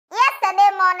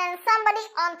morning, somebody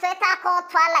on Twitter called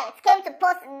Twilight came to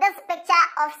post this picture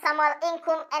of Samuel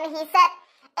Inkoom, and he said,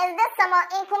 "Is this Samuel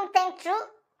Inkoom thing true?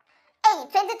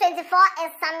 Hey, 2024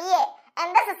 is some year,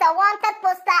 and this is a wanted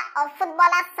poster of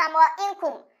footballer Samuel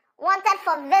Inkoom, wanted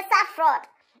for visa fraud."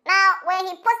 Now,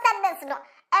 when he posted this, a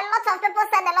lot of people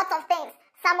said a lot of things.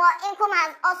 Samuel Inkoom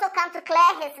has also come to clear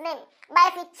his name. But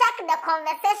if you check the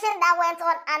conversation that went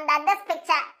on under this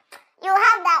picture, you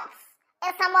have doubts.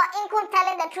 Is Samuel Inkoom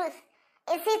telling the truth?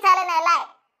 Is he telling a lie?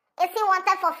 Is he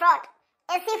wanted for fraud?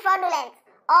 Is he fraudulent?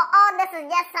 Or all this is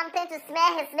just something to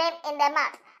smear his name in the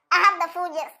mud? I have the full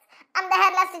gist. I'm the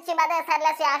Headless YouTuber, this is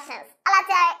Headless Reactions.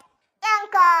 Alatai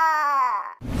Yanko!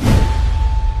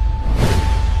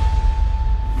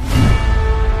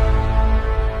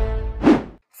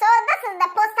 So this is the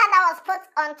poster that was put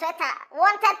on Twitter.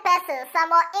 Wanted person,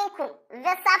 Samuel Inkoom,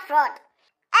 visa fraud.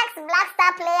 Ex-Black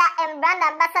Star player and brand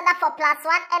ambassador for Plus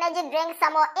One energy drink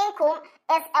Samuel Inkoom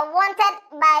is a wanted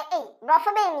by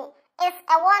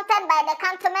the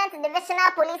Cantonment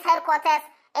Divisional Police Headquarters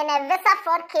in a visa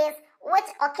fraud case which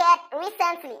occurred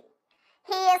recently.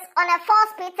 He is on a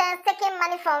false pretense taking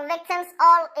money from victims,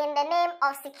 all in the name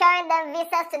of securing them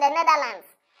visas to the Netherlands.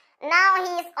 Now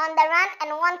he is on the run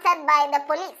and wanted by the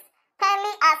police.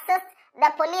 Kindly assist the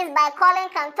police by calling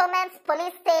Cantonment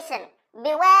Police Station.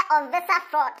 Beware of visa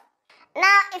fraud.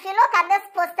 Now, if you look at this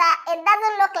poster, it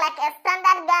doesn't look like a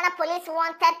standard Ghana Police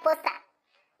wanted poster,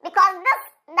 because this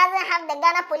doesn't have the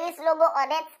Ghana Police logo on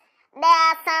it. There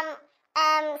are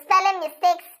some spelling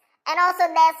mistakes, and also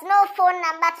there's no phone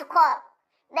number to call.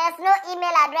 There's no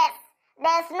email address.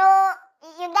 There's no,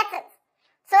 you get it.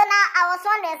 So now I was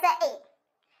wondering, say, hey,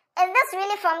 is this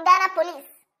really from Ghana Police?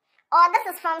 Or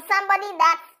this is from somebody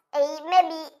that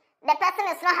maybe the person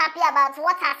is not happy about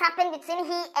what has happened between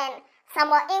he and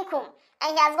Samuel Inkoom, and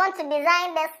he has gone to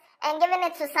design this and given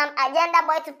it to some agenda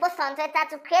boy to post on Twitter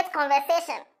to create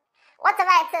conversation. Whatever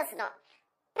it is, no.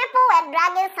 People were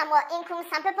dragging Samuel Inkoom.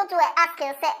 Some people too were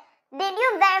asking, say, did you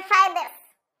verify this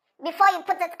before you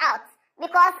put it out?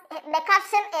 Because the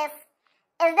caption is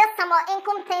this Samuel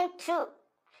Inkoom thing true?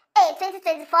 Hey,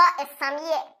 2024 is some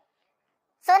year.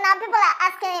 So now people are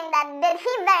asking him that, did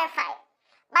he verify?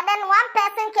 But then one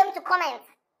person came to comment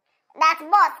that,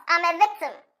 boss, I'm a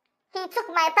victim. He took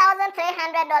my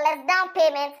 $1,300 down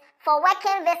payment for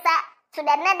working visa to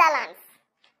the Netherlands.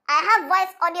 I have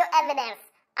voice audio evidence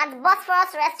at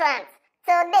Bosphorus restaurant.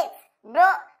 Till date, bro,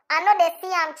 I know they see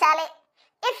I'm Charlie.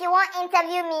 If you want to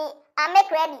interview me, I'll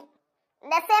make ready.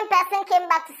 The same person came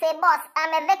back to say, boss,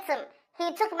 I'm a victim.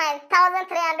 He took my $1,300.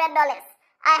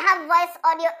 I have voice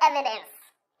audio evidence.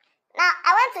 Now,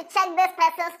 I want to check this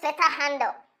person's Twitter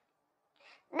handle.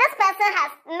 This person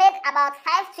has made about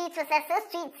 5 tweets or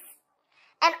 6 tweets.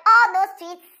 And all those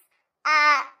tweets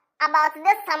are about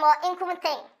this Samuel Inkoom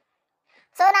thing.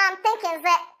 So now I'm thinking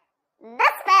that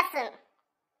this person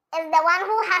is the one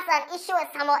who has an issue with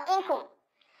Samuel Inkoom.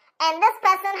 And this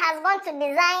person has gone to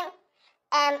design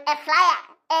a flyer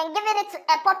and given it to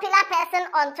a popular person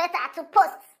on Twitter to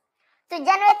post, to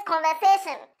generate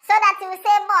conversation. So that he will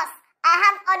say, boss, I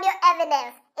have audio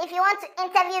evidence. If you want to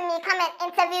interview me, come and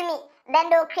interview me.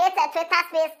 Then they'll create a Twitter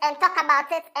space and talk about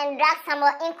it and drag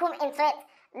Samuel Inkoom into it.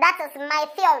 That is my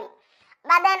theory.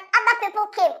 But then other people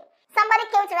came. Somebody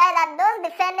came to write that those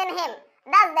defending him,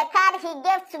 that's the card he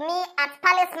gave to me at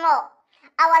Palace Mall.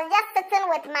 I was just sitting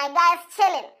with my guys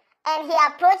chilling, and he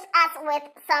approached us with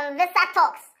some visa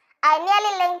talks. I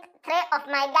nearly linked 3 of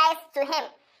my guys to him.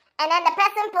 And then the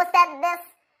person posted this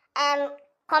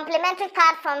complimentary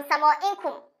card from Samuel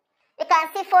Inkoom. You can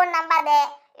see phone number there,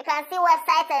 you can see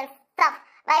website and stuff.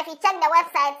 But if you check the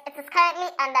website, it is currently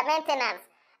under maintenance.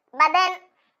 But then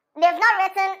they've not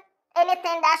written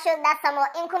anything that shows that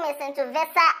Samuel Inkoom is into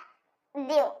visa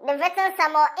deal. They've written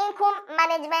Samuel Inkoom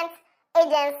Management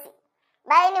Agency.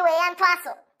 But anyway,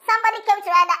 Antwaso, somebody came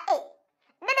to write that, hey,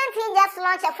 didn't he just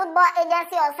launch a football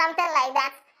agency or something like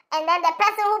that? And then the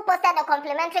person who posted the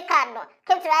complimentary card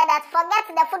came to write that, forget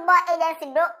the football agency,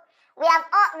 bro. We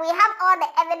have all the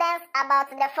evidence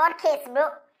about the fraud case,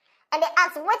 bro. And they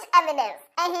asked, which evidence?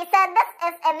 And he said, this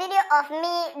is a video of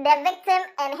me, the victim,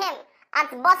 and him at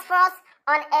Bosphorus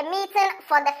on a meeting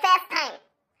for the first time.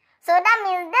 So that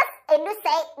means this Eduse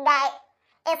guy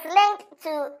is linked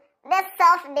to this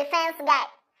self-defense guy.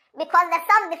 Because the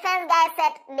self-defense guy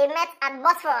said they met at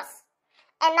Bosphorus.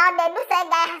 And now the Eduse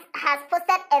guy has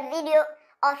posted a video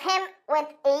of him with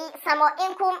Samuel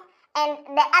Inkoom and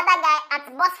the other guy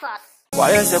at Bosphorus.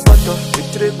 Why is a butter? The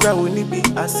tree will need be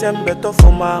a same better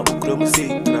for my Ukram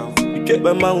now. You get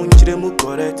my mount,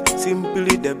 correct,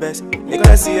 simply the best. You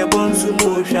can see a bones to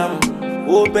motion.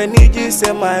 Oh, Beniji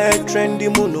say my head trendy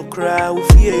mono cry.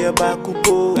 Ufie ya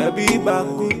bakupo, baby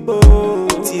bakupo.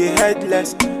 Tie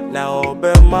headless, now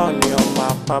obe money on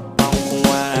my papa.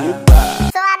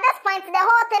 So at this point, the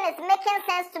whole thing is making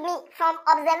sense to me from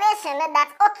observation that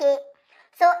okay,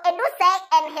 so Edusei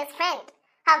and his friend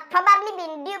have probably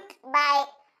been duped by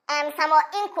Samuel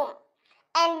Inkoom,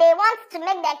 and they want to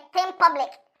make the thing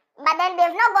public, but then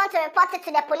they've not gone to report it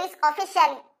to the police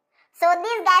officially. So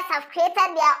these guys have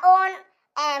created their own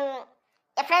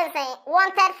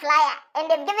wanted flyer, and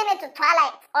they've given it to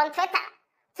Twilight on Twitter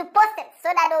to post it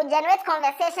so that they'll generate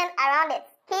conversation around it.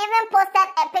 He even posted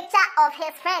a picture of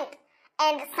his friend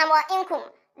and Samuel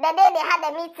Inkoom the day they had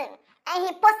a meeting, and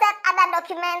he posted other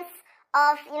documents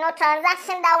of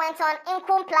transaction that went on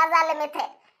Inkoom Plaza Limited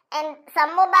and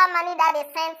some mobile money that they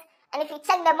sent. And if you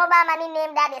check the mobile money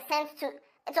name that they sent to,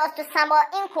 it was to Samuel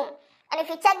Inkoom. And if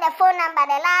you check the phone number,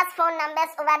 the last phone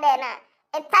numbers over there now,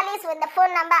 it tallies with the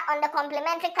phone number on the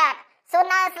complimentary card. So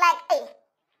now it's like, hey,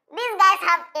 these guys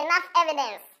have enough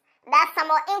evidence that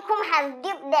Samuel Inkoom has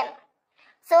duped them.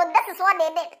 So this is what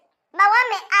they did. But one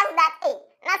may ask that, hey,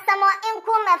 now Samuel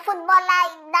Inkoom, a footballer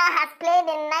that has played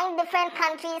in 9 different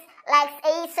countries like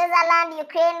Switzerland,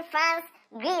 Ukraine, France,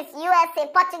 Greece,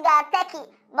 USA, Portugal, Turkey,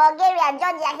 Bulgaria,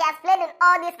 Georgia. He has played in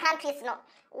all these countries now.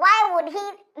 Why would he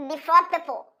defraud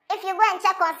people? If you go and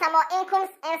check on Samuel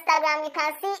Inkoom's Instagram, you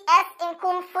can see S.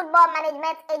 Inkoom Football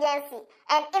Management Agency.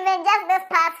 And even just this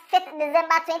past 5th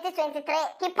December 2023,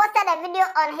 he posted a video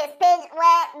on his page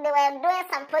where they were doing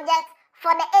some projects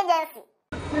for the agency.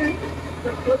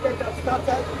 The project has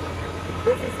started.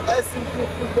 This is S.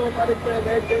 Inkoom Football Management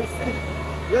Agency.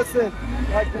 Listen,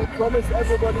 like we promised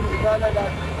everybody in Ghana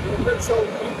that we'll make sure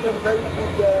we give them very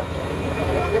good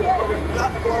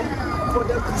platform for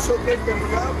them to showcase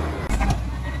themselves.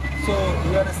 So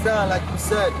you understand, like you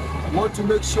said, we want to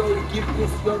make sure we give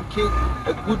this young kid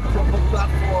a good proper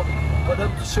platform for them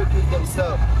to showcase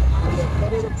themselves. We have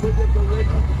started the project already.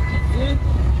 See?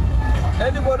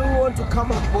 Anybody who wants to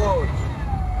come on board,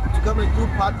 to come and do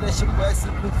partnership with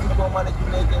SCP Football Management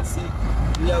Agency,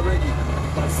 we are ready.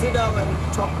 Sit down and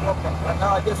talk proper. And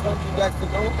now I just want you guys to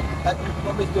know that we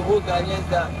promise the whole Ghanaians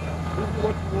that this is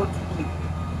what we want to do.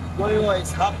 Going on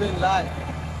is happening live.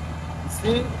 You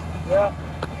see? Yeah.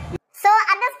 So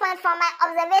at this point, from my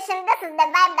observation, this is the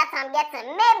vibe that I'm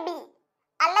getting. Maybe,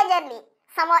 allegedly,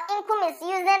 Samuel Inkoom is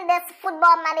using this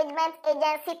football management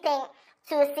agency thing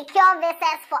to secure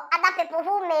visas for other people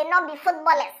who may not be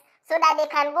footballers so that they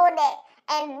can go there.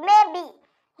 And maybe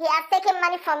he has taken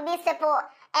money from these people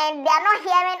and they are not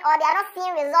hearing or they are not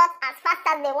seeing results as fast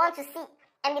as they want to see.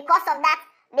 And because of that,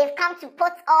 they've come to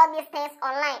put all these things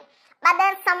online. But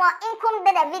then Samuel Inkoom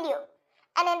did a video.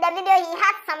 And in the video, he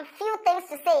had some few things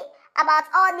to say about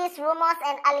all these rumors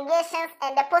and allegations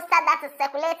and the poster that is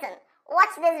circulating.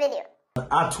 Watch this video.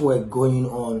 Artwork going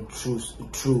on through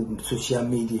social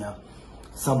media,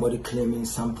 somebody claiming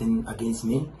something against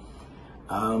me.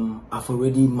 I've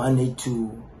already managed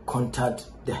to contact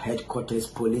the headquarters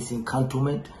police in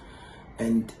cantonment,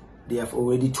 and they have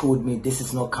already told me this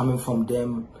is not coming from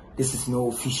them, this is no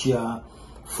official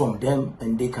from them,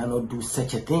 and they cannot do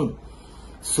such a thing.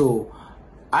 So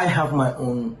I have my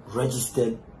own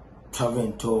registered travel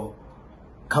and tour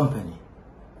company.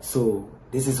 So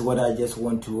this is what I just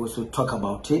want to also talk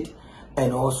about it.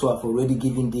 And also I've already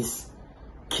given this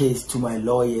case to my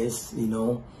lawyers,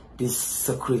 this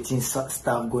secreting stuff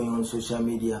going on social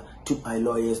media, to my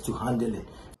lawyers to handle it.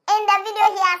 In the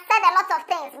video, he has said a lot of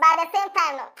things, but at the same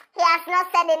time, no, he has not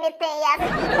said anything. He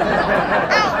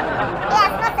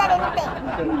has not said anything.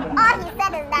 All he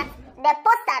said is that the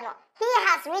poster, no, he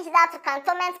has reached out to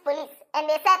cantonment police, and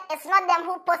they said it's not them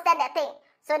who posted the thing.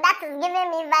 So that is giving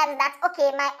me vibes that,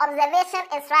 okay, my observation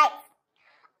is right.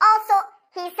 Also,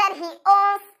 he said he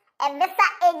owns a visa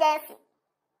agency.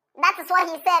 That is what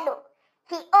he said, though.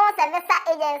 He owns a visa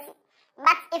agency.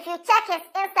 But if you check his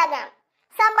Instagram,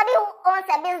 somebody who owns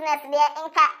a business there,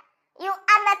 Inka, you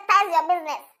advertise your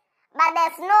business, but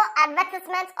there's no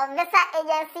advertisement of visa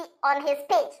agency on his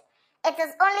page. It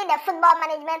is only the football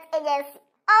management agency.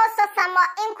 Also,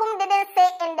 Samuel Inkoom didn't say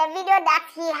in the video that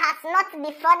he has not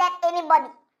defrauded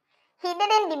anybody. He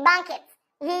didn't debunk it.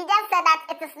 He just said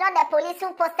that it is not the police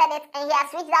who posted it, and he has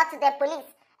reached out to the police,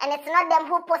 and it's not them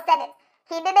who posted it.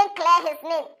 He didn't clear his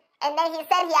name, and then he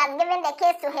said he has given the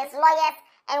case to his lawyers,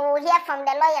 and we'll hear from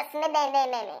the lawyers.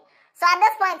 So at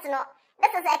this point,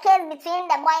 this is a case between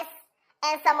the boys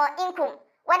and Samuel Inkoom.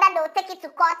 Whether they'll take it to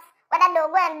court, whether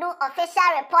they'll go and do official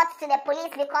reports to the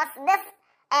police, because this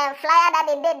flyer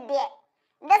that they did there,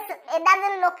 it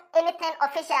doesn't look anything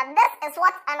official. This is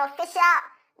what an official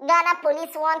Ghana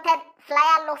police wanted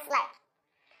flyer looks like.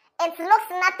 it looks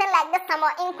nothing like the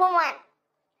Samuel Inkoom one.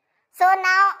 So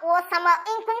now, will Samuel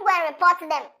Inkoom go and report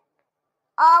them?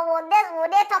 Or will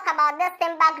they talk about this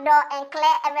thing back door and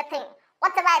clear everything?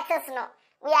 Whatever it is, no.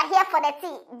 We are here for the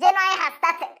tea. January has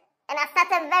started, and has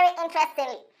started very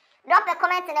interestingly. Drop a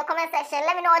comment in the comment section.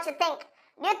 Let me know what you think.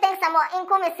 Do you think Samuel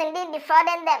Inkoom is indeed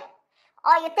defrauding them?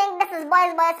 Or you think this is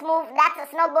boys move that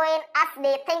is not going as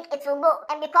they think it will go?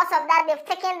 And because of that, they've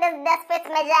taken this desperate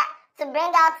measure to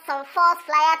bring out some false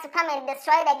flyer to come and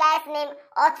destroy the guy's name,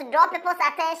 or to draw people's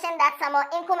attention that Samuel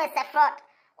Inkoom is a fraud.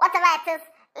 Whatever it is,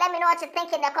 let me know what you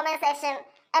think in the comment section.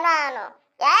 And I don't know.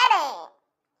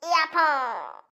 Yeah,